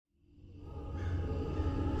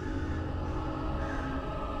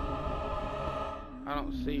I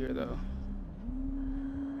don't see her though.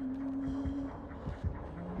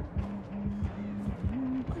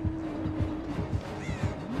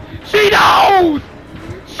 She knows!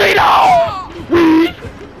 She knows! Weave!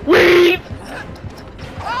 Weave!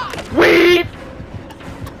 Weave!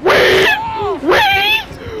 Weave! Weave!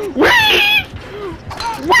 Weave!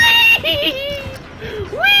 Weave!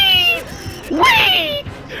 Weave! Weave!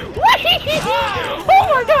 Oh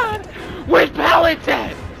my god! Where's pallets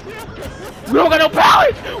at? We don't got no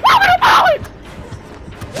pallets! We don't got no pallets!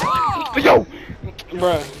 Yo!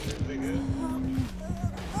 Bruh.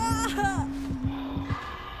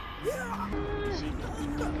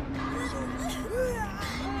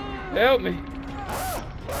 Help me.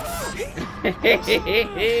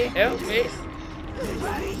 Help me.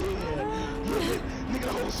 Nigga, the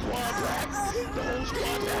whole squad back. The whole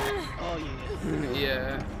squad back. Oh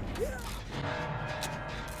yeah. Yeah.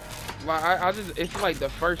 Like I just, it's like the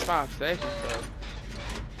first 5 seconds though.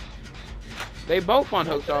 They both on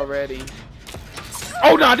hooks already.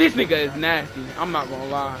 Oh no, this nigga is nasty. I'm not gonna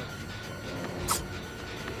lie.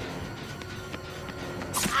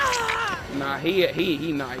 Nah,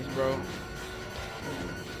 he nice, bro.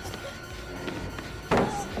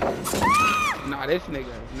 Nah, this nigga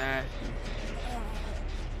is nasty.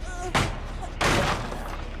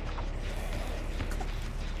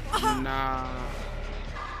 Nah.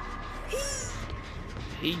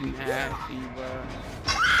 He nasty, bro.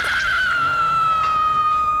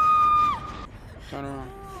 Turn around.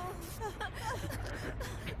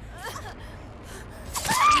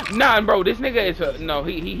 Nah, bro, this nigga is a, no,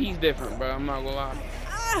 he's different, bro. I'm not gonna lie.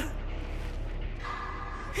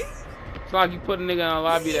 It's like you put a nigga in a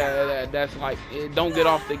lobby that's like, it don't get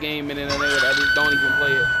off the game, and then a nigga that just don't even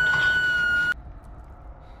play it.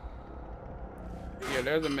 Yeah,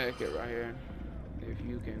 there's a med kit right here. If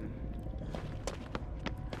you can.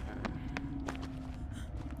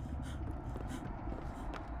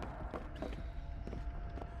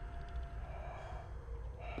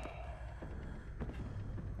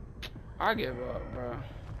 I give up, bro.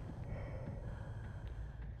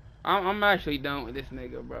 I'm actually done with this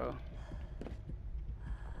nigga, bro.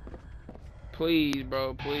 Please,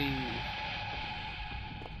 bro, please.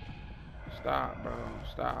 Stop, bro.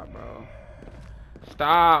 Stop, bro.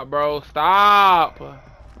 Stop, bro. Stop.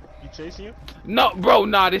 You chasing you? No, bro,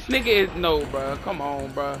 nah, this nigga is, no, bro. Come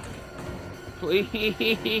on, bro. Please.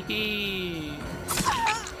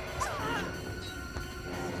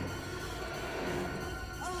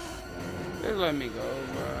 Just let me go,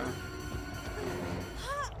 bro.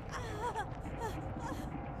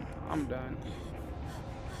 I'm done.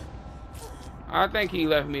 I think he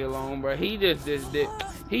left me alone, bro. He just did.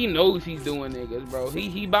 He knows he's doing niggas, bro.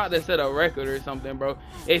 He about to set a record or something, bro.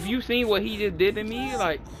 If you seen what he just did to me,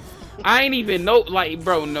 like, I ain't even know, like,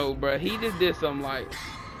 bro, no, bro. He just did some, like,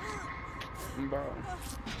 bro.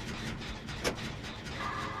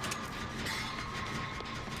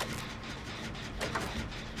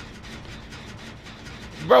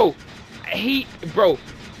 Bro,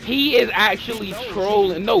 he is actually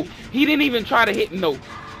trolling. No, he didn't even try to hit. No,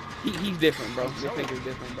 he's different, bro. This nigga's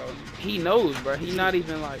different, bro. He knows, bro. He not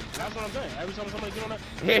even like. That's what I'm saying. Every time somebody get on that.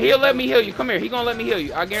 Here, he'll let me heal you. Come here. He gonna let me heal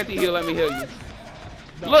you. I guarantee he'll let me heal you.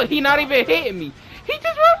 Look, he not even hitting me. He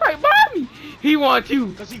just ran right by me. He wants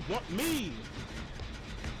you. Cause he want me.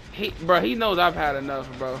 Bro, he knows I've had enough,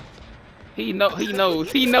 bro. He knows. He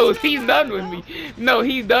knows. He's done with me. No,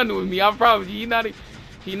 he's done with me. I promise you.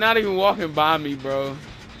 He's not even walking by me, bro.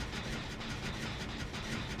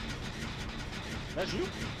 That's you?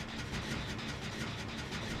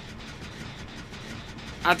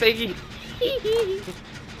 I think he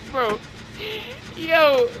bro.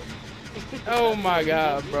 Yo. Oh my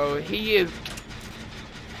god, bro. He is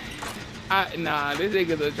nah, this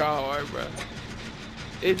nigga's a tryhard, bro.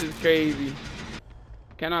 This is crazy.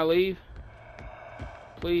 Can I leave?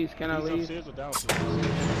 Please, can I leave? Upstairs or downstairs?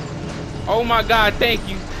 Oh my god, thank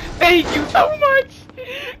you. Thank you so much.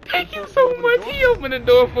 Thank you so much. He opened the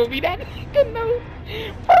door for me. That nigga knows.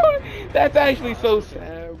 Bro, that's actually so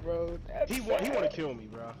sad, bro. That's He want to kill me,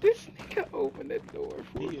 bro. This nigga opened the door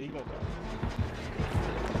for me. He won't go.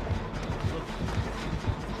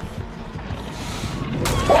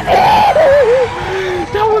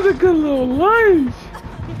 That was a good little lunge.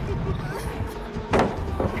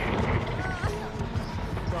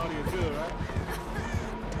 Claudia good, right?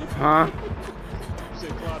 Huh? You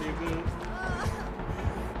said Claudia good?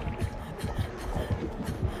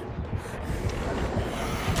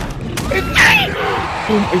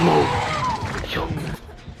 Yo.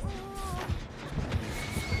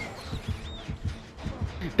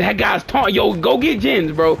 That guy's taunting. Yo, go get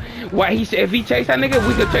Jens, bro. Why he said if he chase that nigga,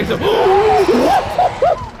 we could chase him.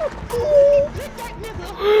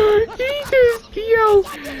 yo.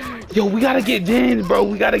 Yo, we gotta get Jen, bro.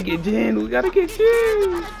 We gotta get Jen. We gotta get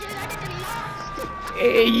Jen.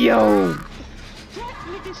 Hey, yo. He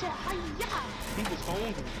was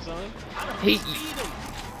hungry, son.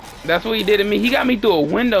 That's what he did to me. He got me through a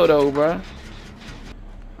window, though, bro.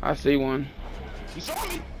 I see one. He saw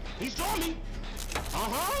me. He saw me.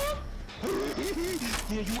 Uh-huh.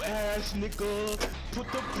 Yeah, you ass nigga.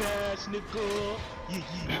 Put the bass, nigga. Yeah.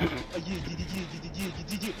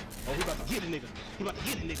 Oh, he about to get a nigga. He about to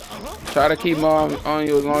get a nigga. Uh-huh. Try to keep him on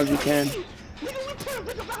you as long as you can.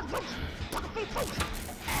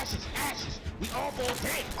 Ashes. We all go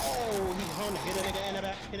dead. Oh, he's hung. Hit a nigga in the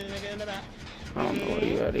back. Hit a nigga in the back. I don't know where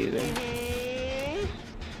you at either.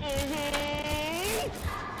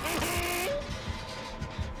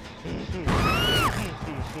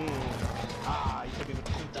 Ah, he hit me with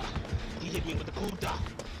the kuda. He hit me with the kuda.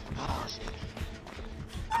 Ah, shit.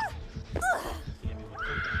 He hit me with the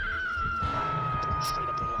kuda. Straight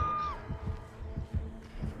up the hook.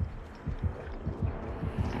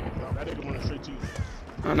 That nigga running straight to you.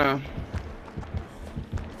 I know.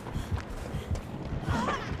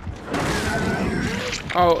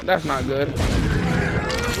 Oh, that's not good.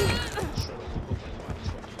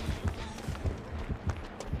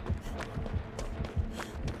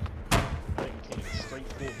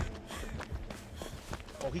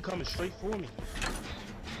 Oh, he coming straight for me.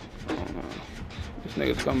 I don't know. This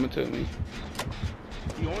nigga's coming to me.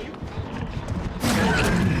 He on you?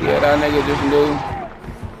 Yeah, that nigga just knew.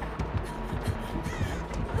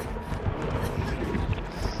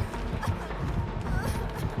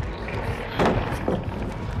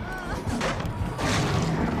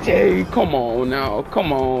 Jay, come on now.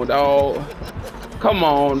 Come on, dog. Come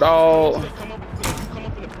on, dog. Come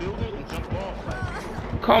up in the building and jump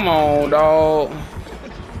off. Come on, dog.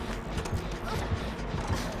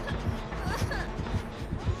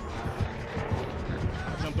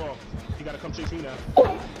 Jumped off. You gotta come chase me now.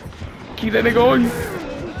 Oh. Keep that nigga on you.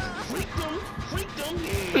 Freak them.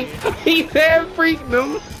 Yeah. He said freak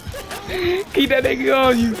them. Keep that nigga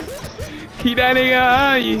on you. Keep that nigga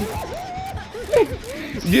on you.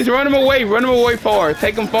 Just run him away far.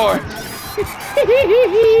 Take him far.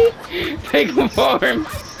 Take him far.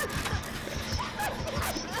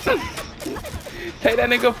 Take that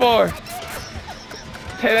nigga far.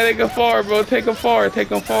 Take that nigga far, bro. Take him far. Take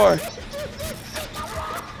him far.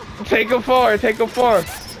 Take him far. Take him far.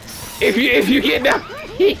 If you get down.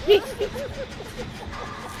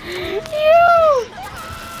 Yo.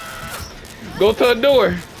 Go to the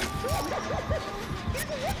door.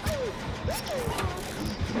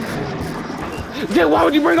 Jay, why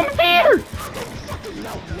would you bring him here? No,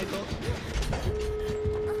 nigga.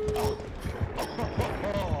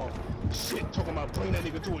 Oh, shit, talking about bring that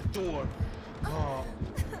nigga to a door. Oh,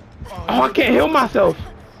 I can't heal myself.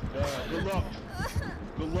 Good luck.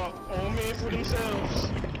 Good luck. All men for themselves.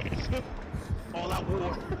 All out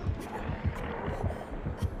war.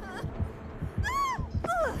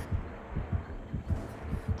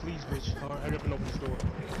 Please, bitch. Hurry up and open this door.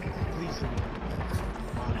 Please,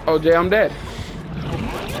 nigga. Oh, Jay, I'm dead.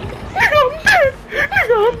 Nigga, I'm dead.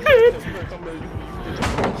 Nigga, I'm dead.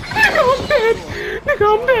 Nigga, I'm dead. Nigga,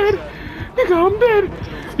 I'm dead. Nigga, I'm dead.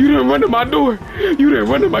 You didn't run to my door. You didn't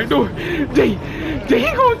run to my door. Jay,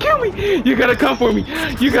 he gonna kill me. You gotta come for me.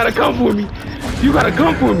 You gotta come for me. You gotta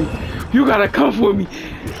come for me. You gotta come for me.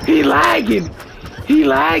 He lagging. He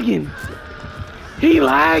lagging. He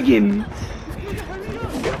lagging.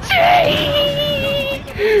 Jay!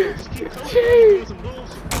 Jay!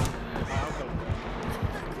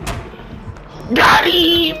 Got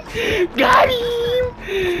him! Got him!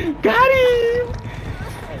 Got him!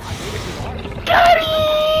 Got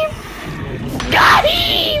him! Got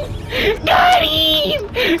him! Got him!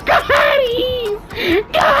 Got him!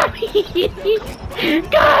 Got him!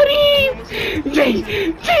 Got him! Jay!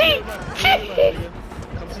 Jay! Jay!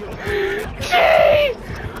 Jay!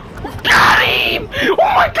 Got him!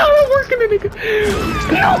 Oh my god, I'm working that nigga!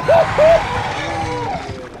 No!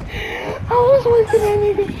 I was working that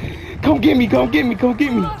nigga! Come get me, come get me, come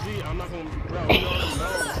get me!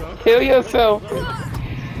 Heal yourself!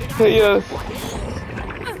 Heal yourself!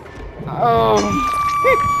 Oh.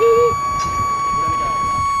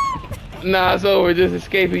 Nah, it's over. Just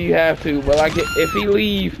escape if you have to. But like, if he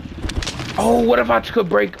leave... Oh, what if I could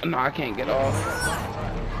break... No, I can't get off.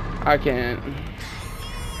 I can't.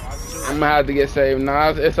 I'm gonna have to get saved.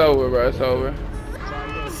 Nah, it's over, bro. It's over.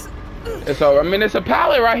 It's over. I mean, it's a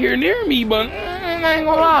pallet right here near me, but I ain't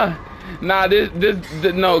gonna lie. Nah,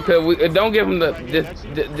 no, cause we don't give him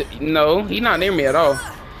no, he's not near me at all.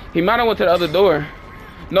 He might have went to the other door.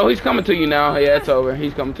 No, he's coming to you now. Yeah, it's over.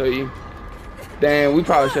 He's coming to you. Damn, we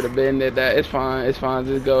probably should have been at that. It's fine. It's fine.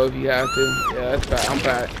 Just go if you have to. Yeah, that's fine. I'm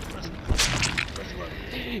fine.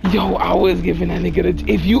 Yo, I was giving that nigga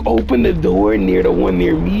the... If you open the door near the one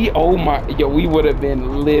near me, oh my... Yo, we would have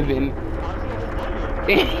been living.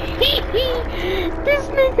 This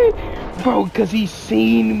nigga... Bro, because he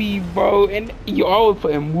seen me, bro. And yo, I was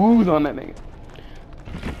putting moves on that nigga.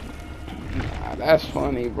 Nah, that's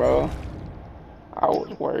funny, bro. I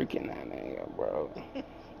was working that nigga, bro.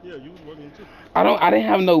 Yeah, you was working too. I didn't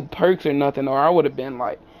have no perks or nothing, or I would have been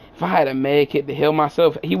like... If I had a med kit to heal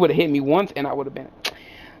myself, he would have hit me once, and I would have been...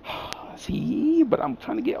 See, but I'm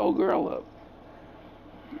trying to get old girl up.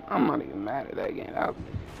 I'm not even mad at that game.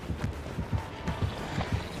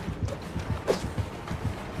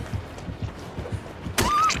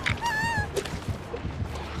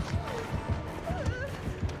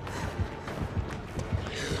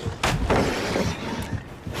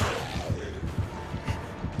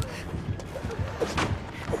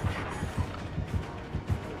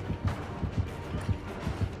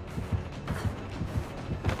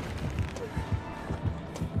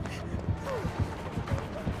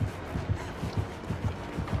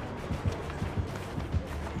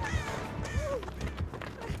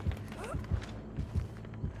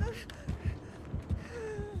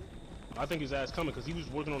 I think his ass coming because he was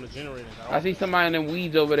working on the generator. I see somebody in them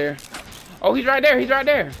weeds over there. Oh, he's right there. He's right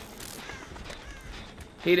there.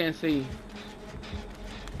 He didn't see.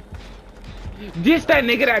 This that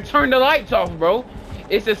nigga that turned the lights off, bro.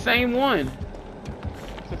 It's the same one.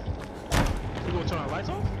 You gonna turn the lights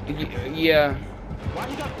off? Yeah. Why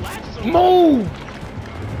he got glasses on? Move!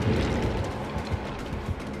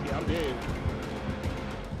 Yeah, I'm dead.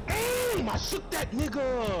 Aim! I shook that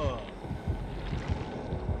nigga!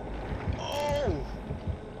 Oh!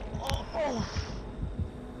 Oh, oh!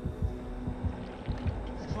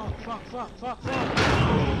 Fuck. Oh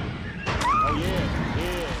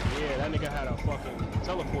yeah, that nigga had a fucking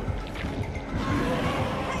teleporter.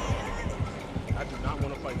 I do not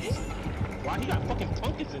want to fight this nigga. Why he got fucking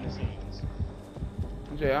pumpkins in his hands?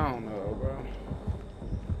 Jay, I don't know, bro.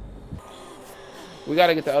 We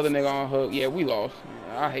gotta get the other nigga on hook. Yeah, we lost.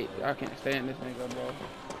 I can't stand this nigga, bro.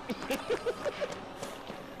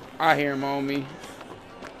 I hear him on me.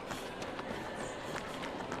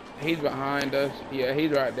 He's behind us. Yeah,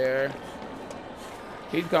 he's right there.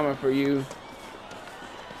 He's coming for you.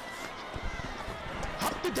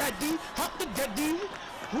 Hop the daddy, hop the daddy.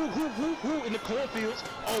 Who in the cornfields?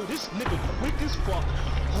 Oh, this nigga quick as fuck.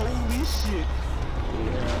 Holy shit.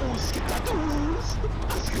 Yeah. Oh, skitadoos.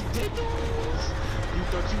 Skitadoos. You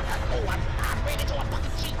thought you... Oh, I ran into a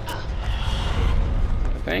fucking cheat.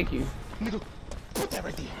 Thank you. Nigga, put that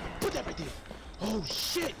right there. Put that right there. Oh,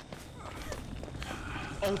 shit.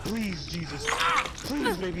 Oh, please, Jesus.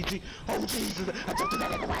 Please, baby G. Oh, Jesus. I took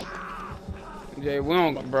that in the way. Jay, we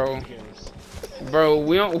don't, bro. Bro,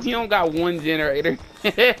 we don't got one generator.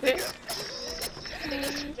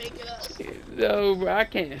 No, bro, I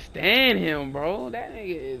can't stand him, bro. That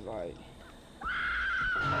nigga is like...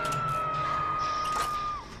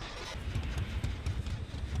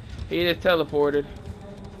 He just teleported.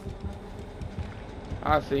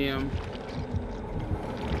 I see him.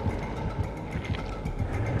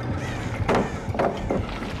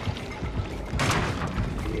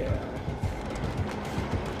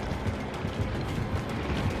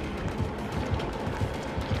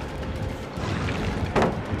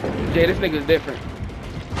 Jay, this nigga's different.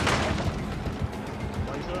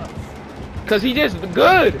 Why you say that? Cause he just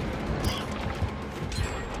good.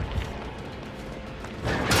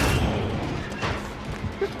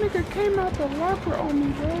 This nigga came out the locker on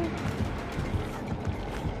me, bro.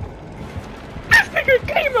 This nigga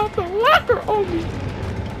came out the locker on me.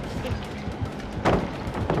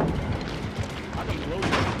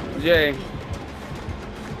 Jay.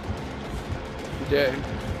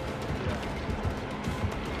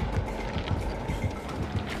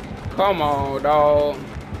 Come on, dog.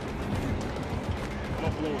 Come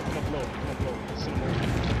on, blow.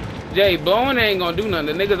 Jay, blowing ain't gonna do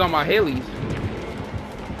nothing. The niggas on my helis.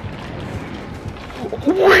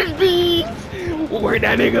 Where's these? Where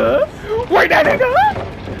that nigga? Where that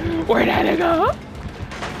nigga? Where that nigga?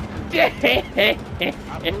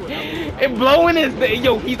 And blowing is the,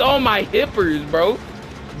 yo, he's on my hippers, bro.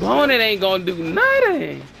 Blowing it ain't gonna do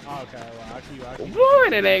nothing. Oh, okay, well, I keep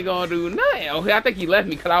blowing it ain't gonna do nothing. Okay, I think he left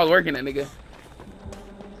me because I was working that nigga. Yeah,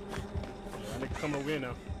 that nigga coming over here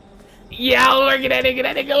now. Yeah, I was working that nigga.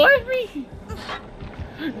 That nigga left me.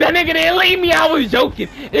 That nigga didn't leave me. I was joking.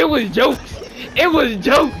 It was jokes. It was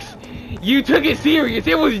jokes. You took it serious.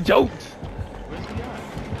 It was jokes. Where's he at?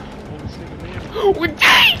 Oh, this nigga man.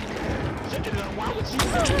 Dang! Why would you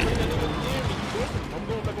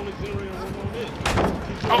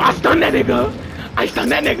Oh, I stunned that nigga. I stunned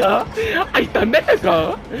that nigga. I stunned that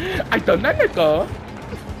nigga. I stunned that nigga.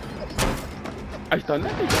 I stunned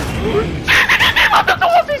that nigga. That nigga came out the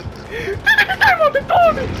closet. That nigga came out the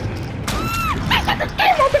closet. That nigga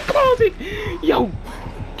came out the closet. Yo,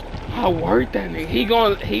 I worked that nigga. He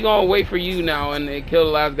gonna wait for you now and they kill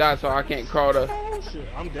the last guy so I can't crawl the. Oh shit,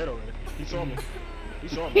 I'm dead already. He saw me. He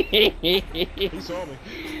saw me. He saw me.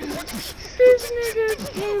 This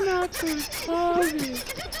nigga came out the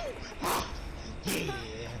closet. Yeah.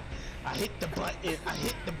 I hit the button,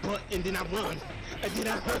 then I run. And then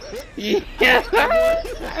I run. Yeah.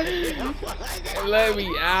 Let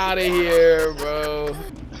me out of here, bro.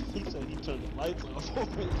 He said he turned the lights off.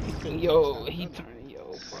 Yo, he turned,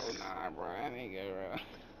 yo, bro, nah, bro, that nigga,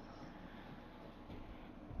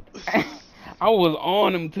 bro. I was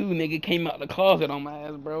on him too, nigga, came out the closet on my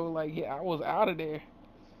ass, bro. Like, yeah, I was out of there.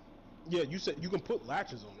 Yeah, you said you can put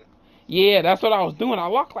latches on it. Yeah, that's what I was doing. I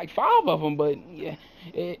locked like 5 of them, but yeah,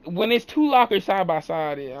 when it's 2 lockers side by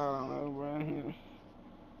side, I don't know, bro.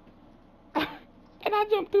 And I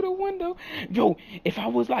jumped through the window. Yo, if I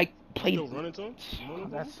was like played, run into him? Oh,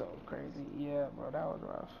 that's so crazy. Yeah, bro, that was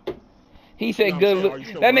rough. He said good loop.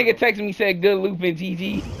 That nigga texted me, said good loop in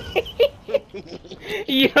GG.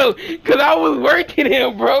 Yo, cause I was working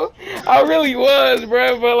him, bro. I really was,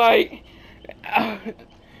 bro. But like,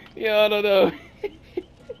 yo, I don't know.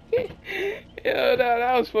 Yo,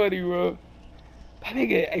 that was funny, bro. That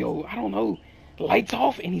nigga, yo, I don't know. Lights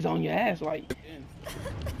off and he's on your ass, like.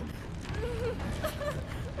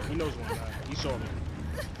 He knows one guy. He saw me.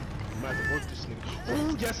 I'm about to work this nigga.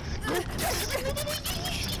 Oh yes.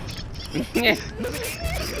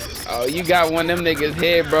 Oh, you got one of them niggas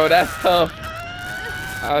head, bro. That's tough.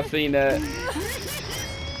 I seen that.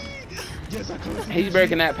 He's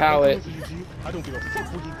breaking that pallet. I don't give a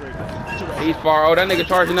fuck what he breaking. He's far. Oh, that nigga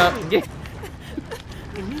charging up. Yeah.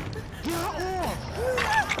 Get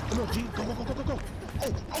off! Come on, G. Go. Oh,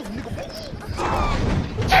 nigga.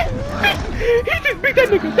 He just beat that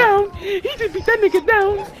nigga down. He just beat that nigga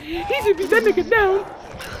down. He just beat that nigga down.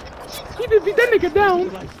 He just beat that nigga down.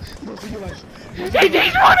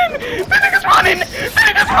 He's running! The nigga's running! The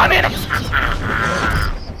nigga's running!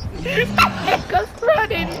 The nigga's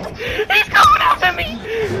running! He's coming after me!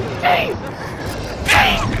 Dang!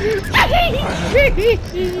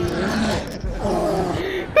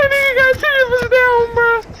 That nigga got 3 of us down,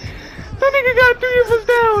 bro! That nigga got 3 of us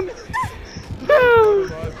down! No!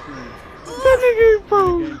 That nigga, bro!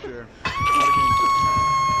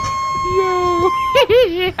 Yo!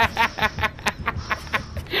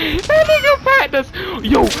 That nigga packed us!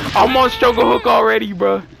 Yo, I'm on struggle hook already,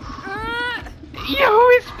 bro. Yo,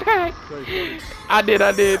 it's packed. I did.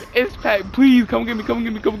 It's packed. Please, come get me.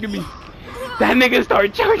 That nigga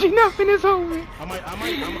started charging up in his home. I think I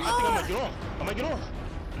might get off.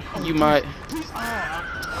 You might.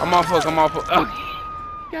 I'm off hook. Oh.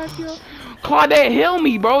 Got you. Claudette, heal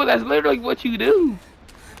me, bro. That's literally what you do.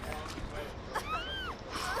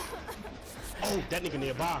 Oh, that nigga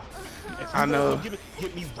nearby. I know.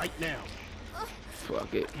 Hit me right now.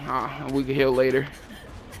 Fuck it. We can heal later.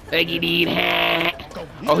 Eggy deed.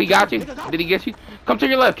 Oh, he got you? Did he get you? Come to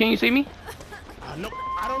your left. Can you see me? No,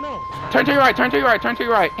 I don't know. Turn to your right. Am I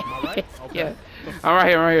right? Okay. Yeah. I'm right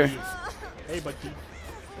here. Hey, buddy.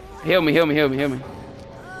 Heal me.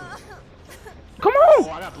 Come on. Oh,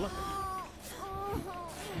 I got blood.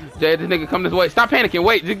 Jay, this nigga come this way. Stop panicking.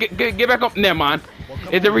 Wait. Just get back up. Never mind.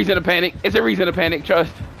 It's a reason to panic.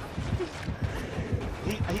 Trust.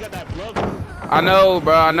 He got that blood. I know,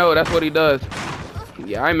 bro. I know. That's what he does.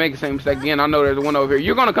 Yeah, I ain't making the same mistake again. I know there's one over here.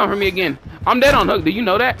 You're gonna come for me again. I'm dead on hook. Do you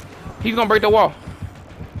know that? He's gonna break the wall.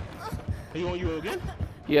 He on you again?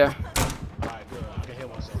 Yeah. Alright, good. I can heal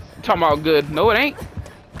myself. Talking about good. No, it ain't.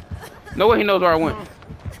 No way he knows where I went.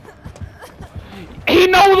 He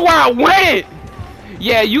knows where I went!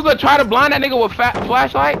 Yeah, you gonna try to blind that nigga with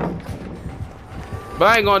flashlight? But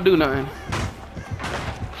I ain't gonna do nothing.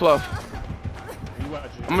 Fluff.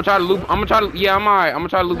 I'm gonna try to loop. Yeah, I'm alright. I'm gonna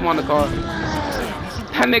try to loop him on the car.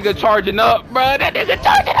 That nigga charging up, bro.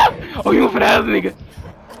 Oh, you went for the other nigga.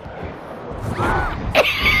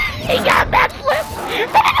 He got backflip.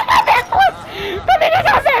 That nigga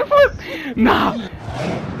got backflip. Nah.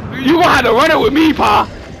 You gonna have to run it with me, pa.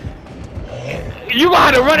 You gonna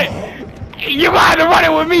have to run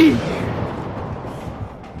it with me.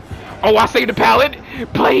 Oh, I saved the pallet.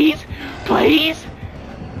 Please.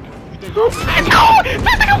 No! This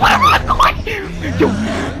nigga wanna run quick! Yo,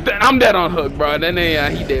 I'm dead on hook, bro. Then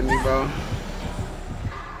he did me, bro.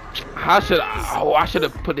 I should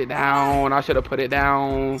have put it down.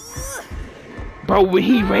 Bro, when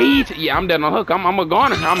he raged, yeah, I'm dead on hook. I'm a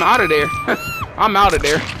goner. I'm out of there. I'm out of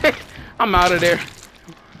there. I'm out of there.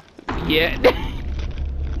 Yeah.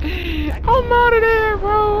 I'm out of there,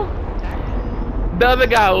 bro. The other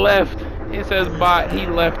guy left. It says bot. He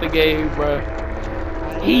left the game, bro.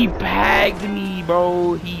 He packed me,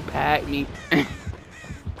 bro. He packed me.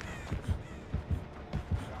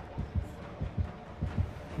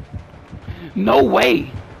 No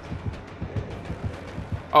way.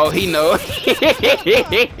 Oh, he know.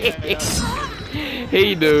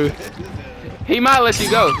 He do. He might let you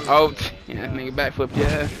go. Oh, yeah, that nigga backflipped your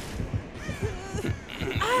ass.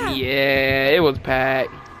 Yeah, it was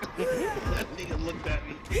packed. That nigga looked at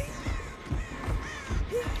me.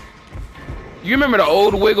 You remember the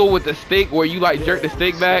old wiggle with the stick where you like jerk the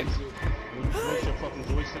stick back? What's your fucking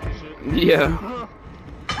joystick and shit? Yeah.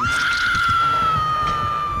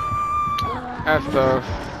 That's tough.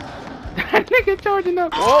 That nigga charging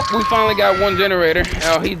up. Oh, we finally got one generator.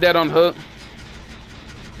 Oh, he's dead on hook.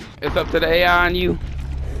 It's up to the AI and you.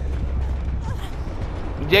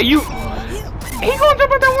 Yeah, you. He gonna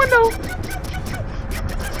jump out that window.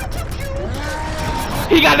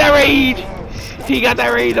 He got that rage. He got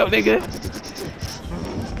that rage up, nigga.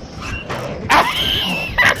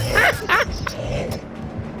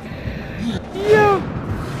 Yo.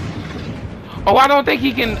 Oh, I don't think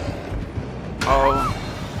he can. Oh,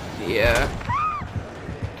 yeah.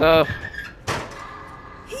 Tough.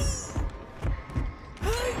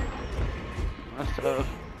 That's tough.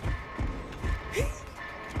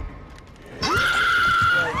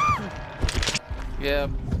 Yeah.